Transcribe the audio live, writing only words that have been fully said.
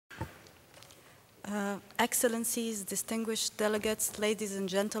Excellencies, distinguished delegates, ladies and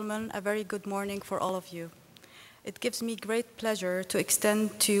gentlemen, a very good morning for all of you. It gives me great pleasure to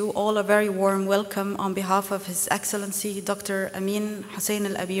extend to you all a very warm welcome on behalf of His Excellency Dr. Amin Hussein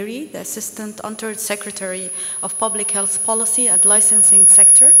Al-Abiri, the Assistant Undersecretary of Public Health Policy and Licensing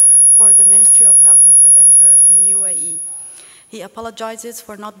Sector for the Ministry of Health and Prevention in UAE. He apologizes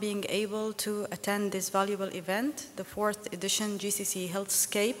for not being able to attend this valuable event, the 4th edition GCC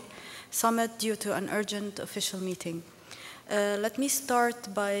Healthscape Summit, due to an urgent official meeting. Let me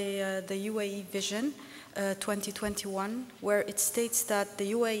start by the UAE Vision 2021, where it states that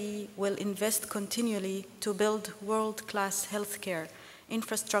the UAE will invest continually to build world-class healthcare,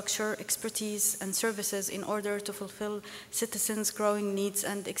 infrastructure, expertise, and services in order to fulfill citizens' growing needs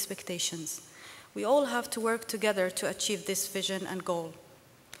and expectations. We all have to work together to achieve this vision and goal.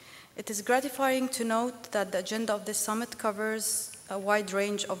 It is gratifying to note that the agenda of this summit covers a wide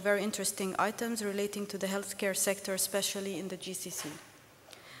range of very interesting items relating to the healthcare sector, especially in the GCC.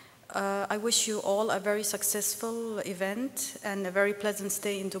 I wish you all a very successful event and a very pleasant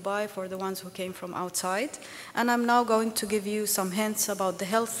stay in Dubai for the ones who came from outside. And I'm now going to give you some hints about the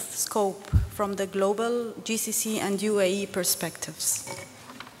health scope from the global, GCC, and UAE perspectives.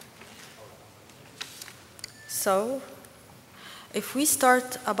 So, if we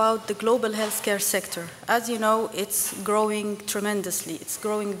start about the global healthcare sector, as you know, it's growing tremendously. It's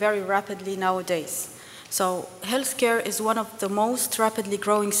growing very rapidly nowadays. So healthcare is one of the most rapidly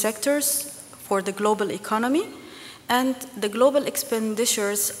growing sectors for the global economy, and the global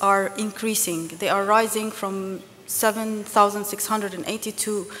expenditures are increasing. They are rising from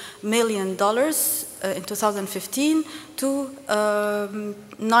 $7,682 million in 2015 to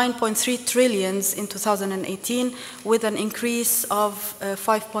 9.3 trillion in 2018, with an increase of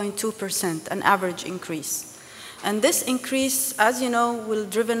 5.2%, an average increase. And this increase, as you know, will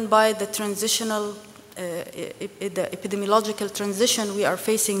be driven by the transitional the epidemiological transition we are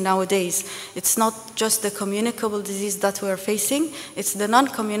facing nowadays. It's not just the communicable disease that we are facing, it's the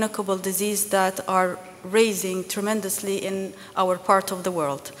non-communicable disease that are raising tremendously in our part of the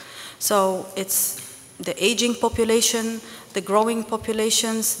world. So it's the aging population, the growing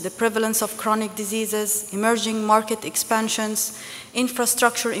populations, the prevalence of chronic diseases, emerging market expansions,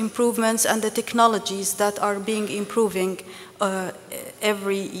 infrastructure improvements, and the technologies that are being improving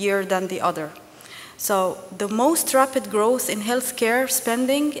every year than the other. So the most rapid growth in healthcare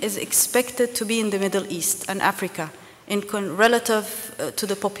spending is expected to be in the Middle East and Africa. Relative to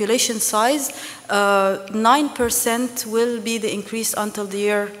the population size, 9% will be the increase until the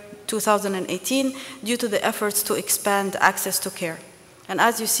year 2018 due to the efforts to expand access to care. And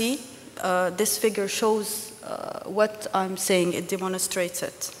as you see, this figure shows what I'm saying, it demonstrates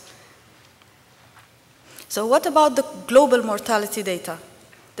it. So what about the global mortality data?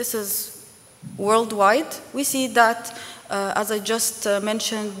 This is worldwide. We see that, as I just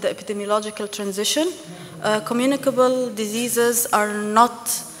mentioned, the epidemiological transition, communicable diseases are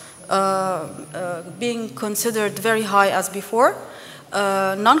not being considered very high as before.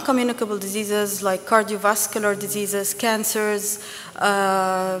 Non-communicable diseases like cardiovascular diseases, cancers,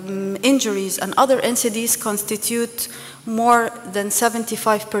 injuries, and other NCDs constitute more than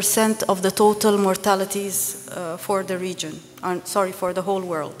 75% of the total mortalities for the region, for the whole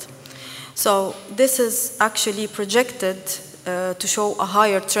world. So this is actually projected to show a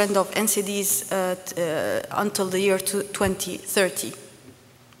higher trend of NCDs until the year 2030.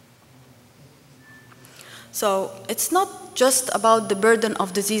 So it's not just about the burden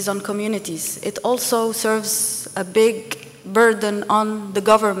of disease on communities. It also serves a big burden on the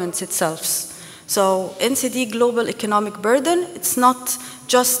governments itself. So NCD global economic burden, it's not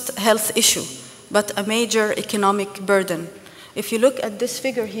just a health issue, but a major economic burden. If you look at this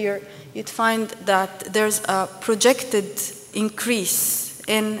figure here, you'd find that there's a projected increase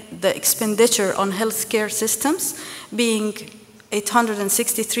in the expenditure on healthcare systems, being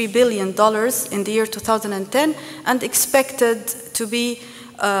 $863 billion in the year 2010, and expected to be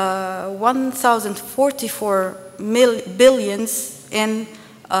 1,044 billion in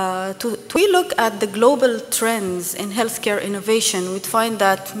we look at the global trends in healthcare innovation, we'd find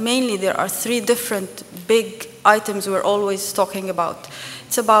that mainly there are three different big items we're always talking about.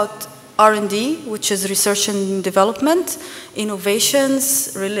 It's about R&D, which is research and development,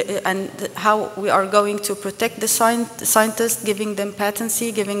 innovations, and how we are going to protect the scientists, giving them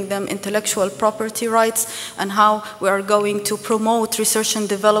patency, giving them intellectual property rights, and how we are going to promote research and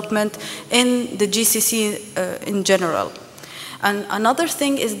development in the GCC in general. And another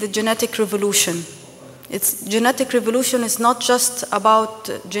thing is the genetic revolution. Genetic revolution is not just about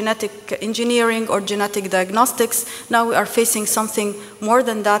genetic engineering or genetic diagnostics. Now we are facing something more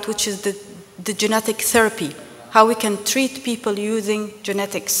than that, which is the the genetic therapy, how we can treat people using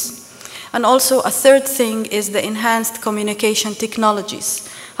genetics. And also a third thing is the enhanced communication technologies,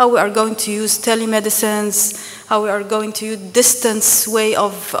 how we are going to use telemedicines, how we are going to use distance way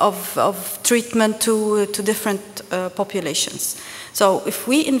of treatment to different populations. So if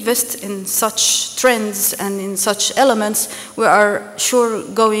we invest in such trends and in such elements, we are sure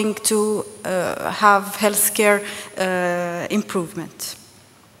going to have healthcare improvement.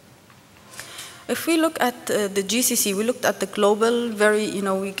 If we look at the GCC, we looked at the global,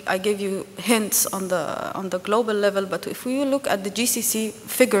 I gave you hints on the global level, but if we look at the GCC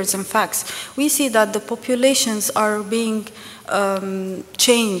figures and facts, we see that the populations are being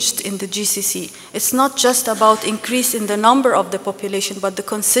changed in the GCC. It's not just about increase in the number of the population, but the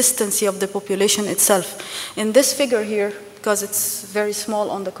consistency of the population itself. In this figure here, because it's very small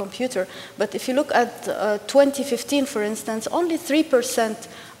on the computer, but if you look at 2015, for instance, only 3%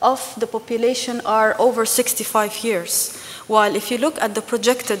 of the population are over 65 years. While if you look at the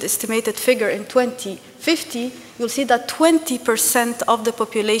projected estimated figure in 2050, you'll see that 20% of the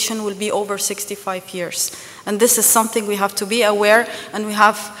population will be over 65 years. And this is something we have to be aware, and we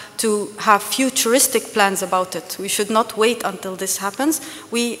have to have futuristic plans about it. We should not wait until this happens.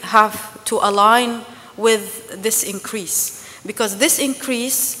 We have to align with this increase, because this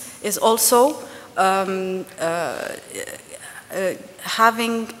increase is also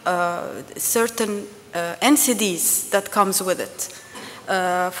having certain NCDs that comes with it.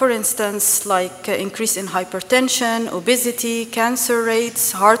 For instance, like increase in hypertension, obesity, cancer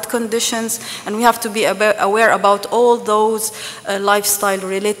rates, heart conditions, and we have to be aware about all those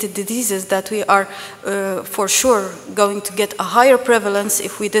lifestyle-related diseases that we are for sure going to get a higher prevalence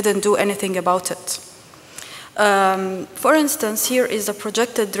if we didn't do anything about it. For instance, here is a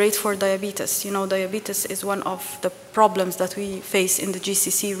projected rate for diabetes. You know, diabetes is one of the problems that we face in the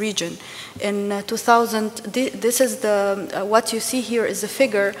GCC region. In 2000, this is what you see here is a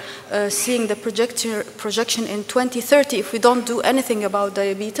figure seeing the projection in 2030. If we don't do anything about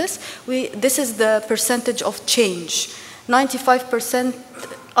diabetes, this is the percentage of change, 95%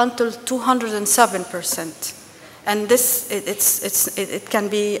 until 207%. And this, it can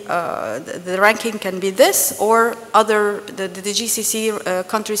be, the ranking can be this, or the GCC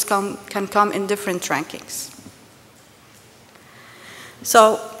countries can come in different rankings.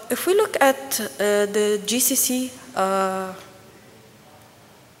 So if we look at the GCC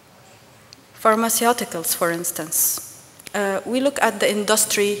pharmaceuticals, for instance, we look at the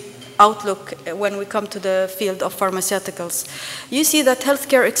industry outlook when we come to the field of pharmaceuticals. You see that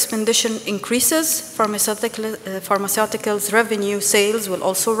healthcare expenditure increases, pharmaceuticals revenue sales will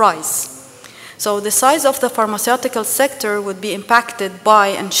also rise. So the size of the pharmaceutical sector would be impacted by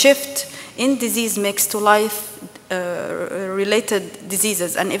and shift in disease mix to life-related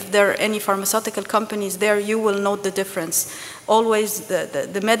diseases. And if there are any pharmaceutical companies there, you will note the difference. Always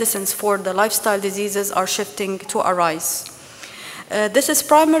the medicines for the lifestyle diseases are shifting to a rise. This is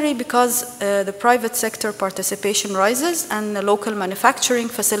primarily because the private sector participation rises and the local manufacturing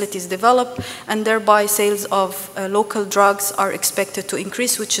facilities develop, and thereby sales of local drugs are expected to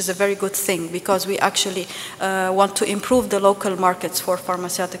increase, which is a very good thing because we actually want to improve the local markets for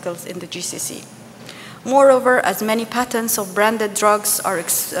pharmaceuticals in the GCC. Moreover, as many patents of branded drugs are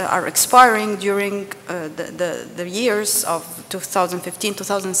expiring during the years of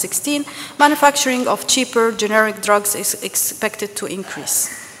 2015-2016, manufacturing of cheaper generic drugs is expected to increase.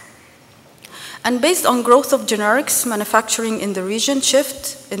 And based on growth of generics, manufacturing in the region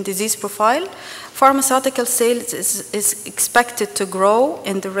shift in disease profile, pharmaceutical sales is expected to grow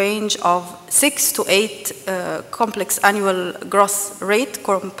in the range of 6 to 8 complex annual growth rate,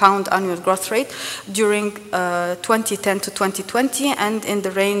 compound annual growth rate, during 2010 to 2020, and in the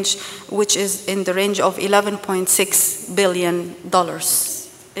range, which is in the range of $11.6 billion.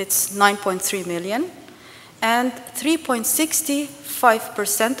 It's 9.3 million, and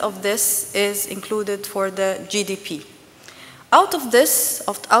 3.65% of this is included for the GDP. Out of this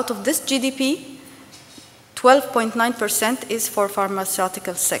GDP, 12.9% is for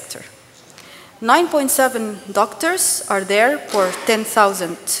pharmaceutical sector. 9.7 doctors are there for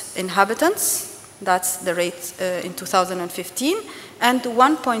 10,000 inhabitants. That's the rate in 2015, and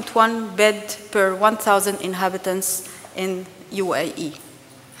 1.1 bed per 1,000 inhabitants in UAE.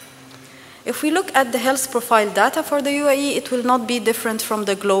 If we look at the health profile data for the UAE, it will not be different from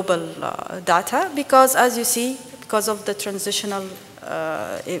the global data because, as you see, because of the transitional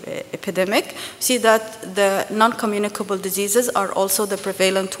epidemic, see that the non-communicable diseases are also the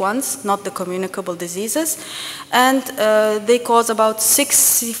prevalent ones, not the communicable diseases, and they cause about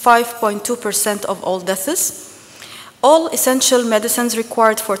 65.2% of all deaths. All essential medicines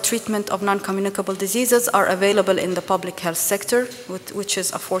required for treatment of non-communicable diseases are available in the public health sector, which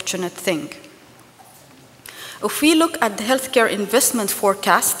is a fortunate thing. If we look at the healthcare investment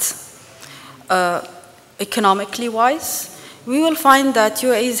forecasts, economically wise, we will find that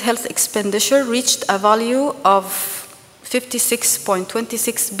UAE's health expenditure reached a value of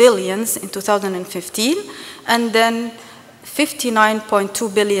 56.26 billions in 2015, and then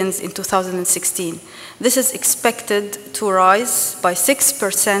 59.2 billions in 2016. This is expected to rise by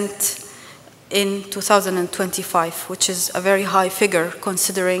 6% in 2025, which is a very high figure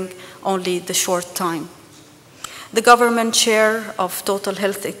considering only the short time. The government share of total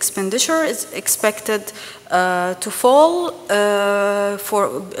health expenditure is expected to fall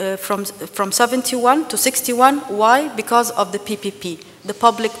from 71 to 61. Why? Because of the PPP, the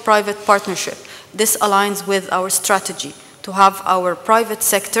public-private partnership. This aligns with our strategy to have our private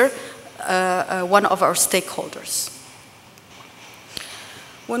sector one of our stakeholders.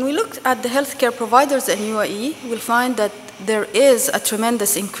 When we look at the healthcare providers in UAE, we'll find that there is a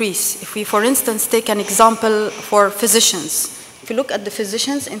tremendous increase. If we, for instance, take an example for physicians. If you look at the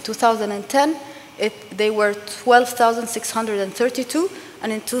physicians in 2010, they were 12,632,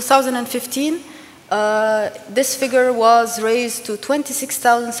 and in 2015, this figure was raised to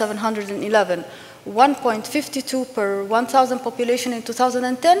 26,711. 1.52 per 1,000 population in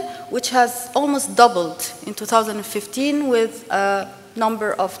 2010, which has almost doubled in 2015 with a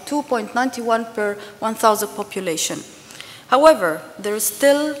number of 2.91 per 1,000 population. However, there is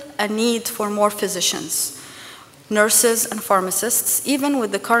still a need for more physicians, nurses and pharmacists. Even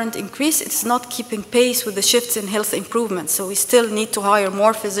with the current increase, it's not keeping pace with the shifts in health improvement. So we still need to hire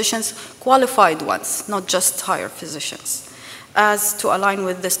more physicians, qualified ones, not just hire physicians, as to align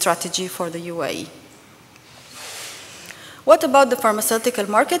with the strategy for the UAE. What about the pharmaceutical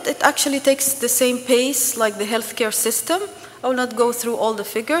market? It actually takes the same pace like the healthcare system. I will not go through all the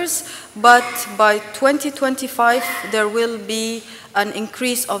figures, but by 2025, there will be an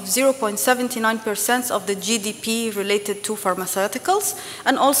increase of 0.79% of the GDP related to pharmaceuticals,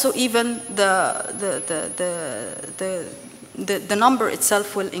 and also even the number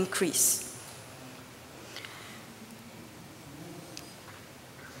itself will increase.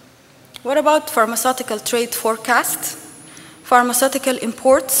 What about pharmaceutical trade forecast? Pharmaceutical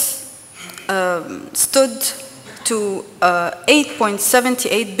imports stood to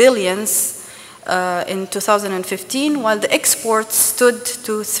 8.78 billions in 2015, while the exports stood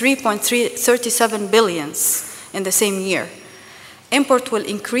to 3.37 billions in the same year. Import will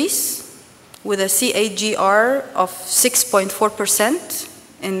increase with a CAGR of 6.4%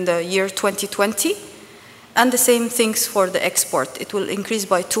 in the year 2020, and the same things for the export. It will increase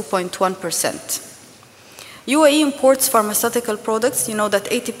by 2.1%. UAE imports pharmaceutical products. You know that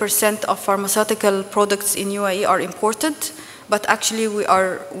 80% of pharmaceutical products in UAE are imported, but actually we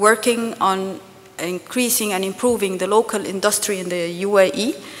are working on increasing and improving the local industry in the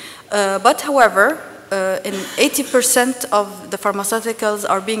UAE. But however, in 80% of the pharmaceuticals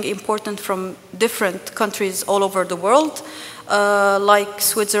are being imported from different countries all over the world, like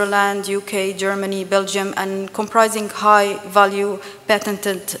Switzerland, UK, Germany, Belgium, and comprising high-value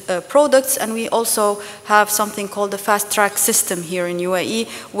patented products. And we also have something called the fast-track system here in UAE,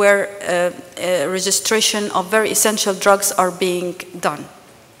 where registration of very essential drugs are being done.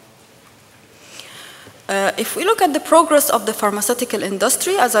 If we look at the progress of the pharmaceutical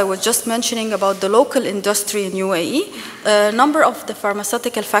industry, as I was just mentioning about the local industry in UAE, number of the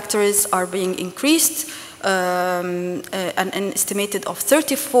pharmaceutical factories are being increased. An estimated of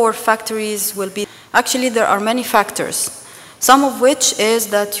 34 factories will be. Actually, there are many factors, some of which is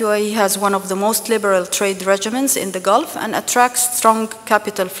that UAE has one of the most liberal trade regimens in the Gulf and attracts strong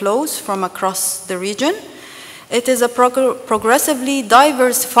capital flows from across the region. It is progressively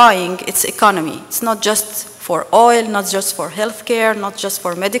diversifying its economy. It's not just for oil, not just for healthcare, not just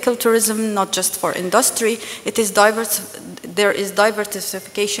for medical tourism, not just for industry. It is there is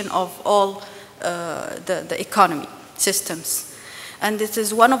diversification of all the economy systems. And it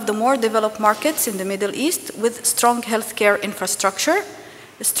is one of the more developed markets in the Middle East with strong healthcare infrastructure,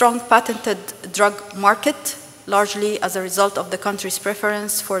 a strong patented drug market, largely as a result of the country's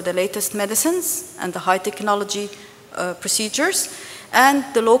preference for the latest medicines and the high technology procedures. And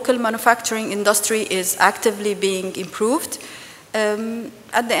the local manufacturing industry is actively being improved.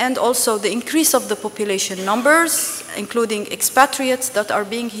 At the end, also, the increase of the population numbers, including expatriates that are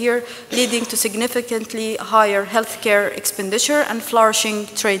being here, leading to significantly higher healthcare expenditure and flourishing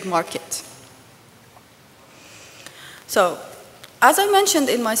trade market. So, as I mentioned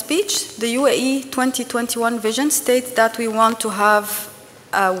in my speech, the UAE 2021 vision states that we want to have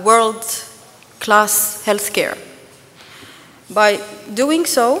a world-class healthcare. By doing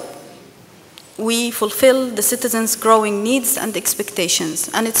so, we fulfill the citizens' growing needs and expectations,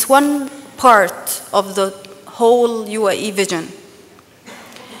 and it's one part of the whole UAE vision.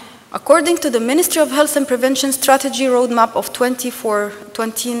 According to the Ministry of Health and Prevention Strategy Roadmap of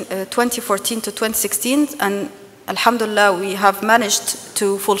 2014 to 2016, and alhamdulillah, we have managed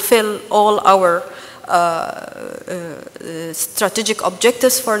to fulfill all our strategic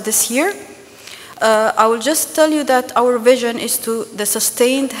objectives for this year. I will just tell you that our vision is to the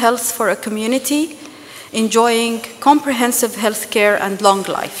sustained health for a community, enjoying comprehensive health care and long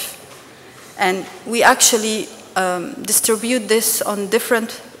life. And we actually distribute this on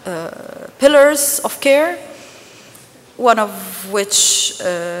different pillars of care, one of which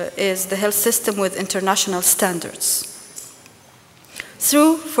is the health system with international standards.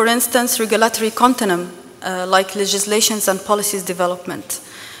 Through, for instance, regulatory continuum, like legislations and policies development.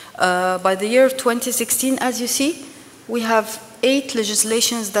 By the year 2016, as you see, we have 8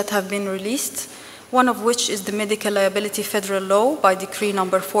 legislations that have been released, one of which is the Medical Liability Federal Law by Decree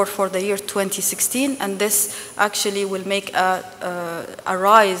number 4 for the year 2016, and this actually will make a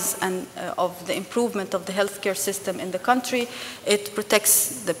rise of the improvement of the healthcare system in the country. It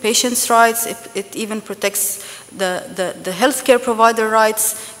protects the patient's rights, it even protects the healthcare provider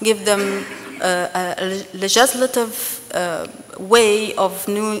rights, give them a legislative way of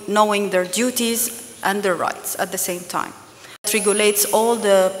knowing their duties and their rights at the same time. It regulates all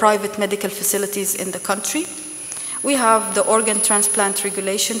the private medical facilities in the country. We have the Organ Transplant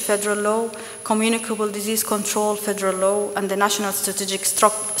Regulation Federal Law, Communicable Disease Control Federal Law, and the National Strategic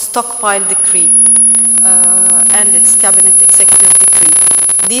Stockpile Decree and its Cabinet Executive Decree.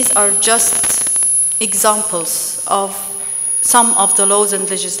 These are just examples of some of the laws and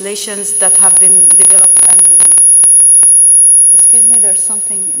legislations that have been developed and released. Excuse me, there's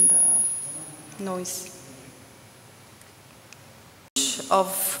something in the noise.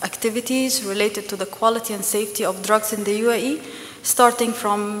 Of activities related to the quality and safety of drugs in the UAE, starting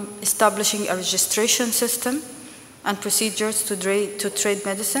from establishing a registration system and procedures to trade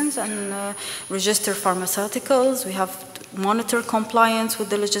medicines and register pharmaceuticals. We have to monitor compliance with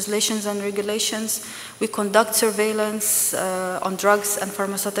the legislations and regulations. We conduct surveillance on drugs and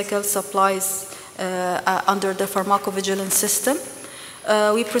pharmaceutical supplies under the pharmacovigilance system.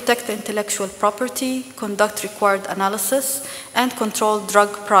 We protect the intellectual property, conduct required analysis, and control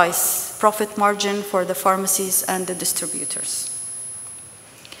drug price, profit margin for the pharmacies and the distributors.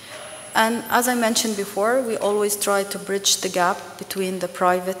 And as I mentioned before, we always try to bridge the gap between the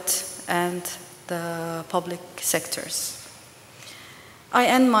private and the public sectors. I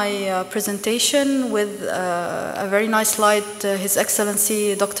end my presentation with a very nice slide His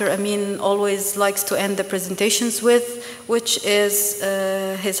Excellency Dr. Amin always likes to end the presentations with, which is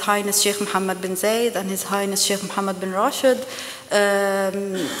His Highness Sheikh Mohammed bin Zayed and His Highness Sheikh Mohammed bin Rashid,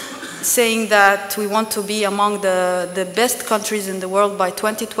 saying that we want to be among the best countries in the world by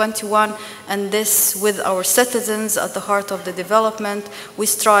 2021, and this with our citizens at the heart of the development. We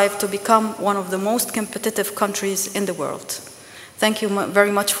strive to become one of the most competitive countries in the world. Thank you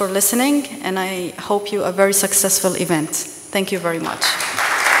very much for listening, and I hope you a very successful event. Thank you very much.